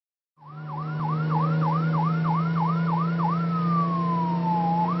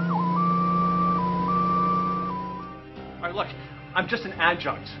Look, I'm just an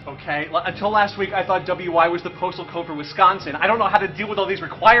adjunct, okay? Until last week, I thought WI was the postal code for Wisconsin. I don't know how to deal with all these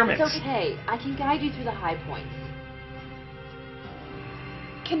requirements. It's okay. I can guide you through the high points.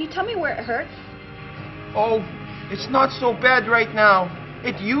 Can you tell me where it hurts? Oh, it's not so bad right now.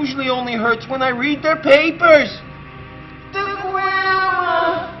 It usually only hurts when I read their papers. The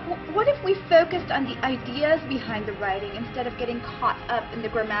grammar! What if we focused on the ideas behind the writing instead of getting caught up in the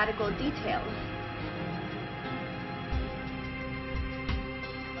grammatical details?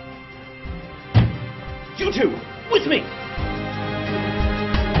 You two, with me!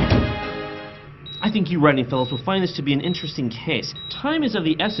 I think you writing fellows will find this to be an interesting case. Time is of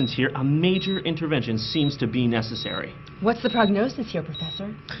the essence here. A major intervention seems to be necessary. What's the prognosis here,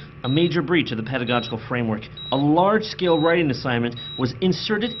 Professor? A major breach of the pedagogical framework. A large-scale writing assignment was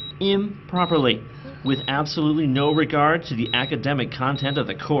inserted improperly, with absolutely no regard to the academic content of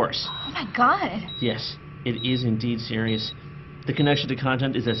the course. Oh my God! Yes, it is indeed serious. The connection to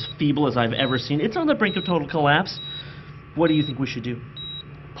content is as feeble as I've ever seen. It's on the brink of total collapse. What do you think we should do?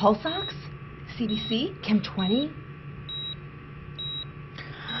 Pulse ox? CBC? Chem 20?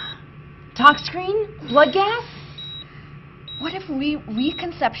 Talk screen? Blood gas? What if we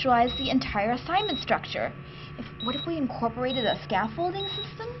reconceptualize the entire assignment structure? What if we incorporated a scaffolding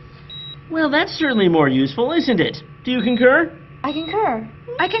system? Well, that's certainly more useful, isn't it? Do you concur? I concur.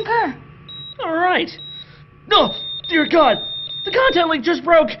 I concur. All right. No, dear God, the content link just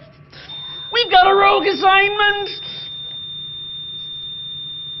broke. We've got a rogue assignment.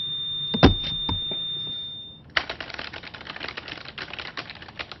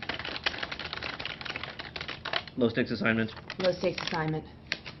 Low stakes assignment. Low stakes assignment.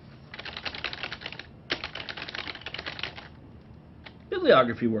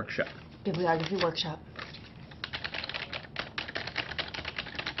 Bibliography workshop. Bibliography workshop.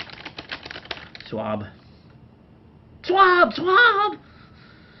 Swab. Swab! Swab!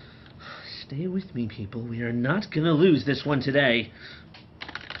 Stay with me, people. We are not gonna lose this one today.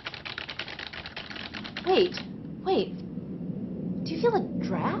 Wait. Do you feel a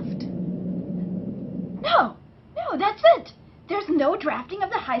draft? No, that's it. There's no drafting of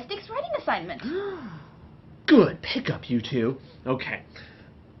the high-stakes writing assignment. Good. Pick up, you two. Okay.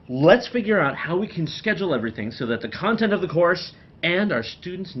 Let's figure out how we can schedule everything so that the content of the course and our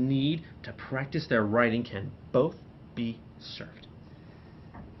students' need to practice their writing can both be served.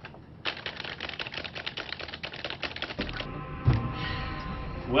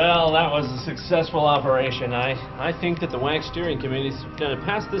 Well, that was a successful operation. I think that the WAC steering committee is going to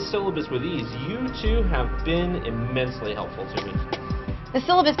pass this syllabus with ease. You two have been immensely helpful to me. The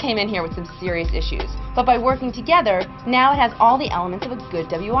syllabus came in here with some serious issues, but by working together, now it has all the elements of a good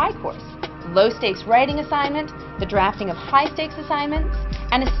WI course. Low-stakes writing assignment, the drafting of high-stakes assignments,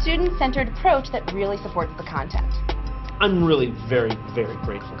 and a student-centered approach that really supports the content. I'm really very, very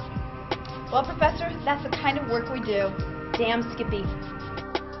grateful. Well, Professor, that's the kind of work we do. Damn, Skippy.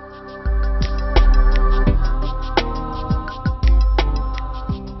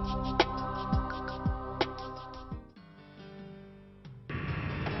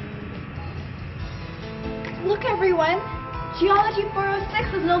 Look, everyone. Geology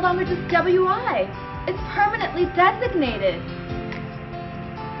 406 is no longer just WI. It's permanently designated.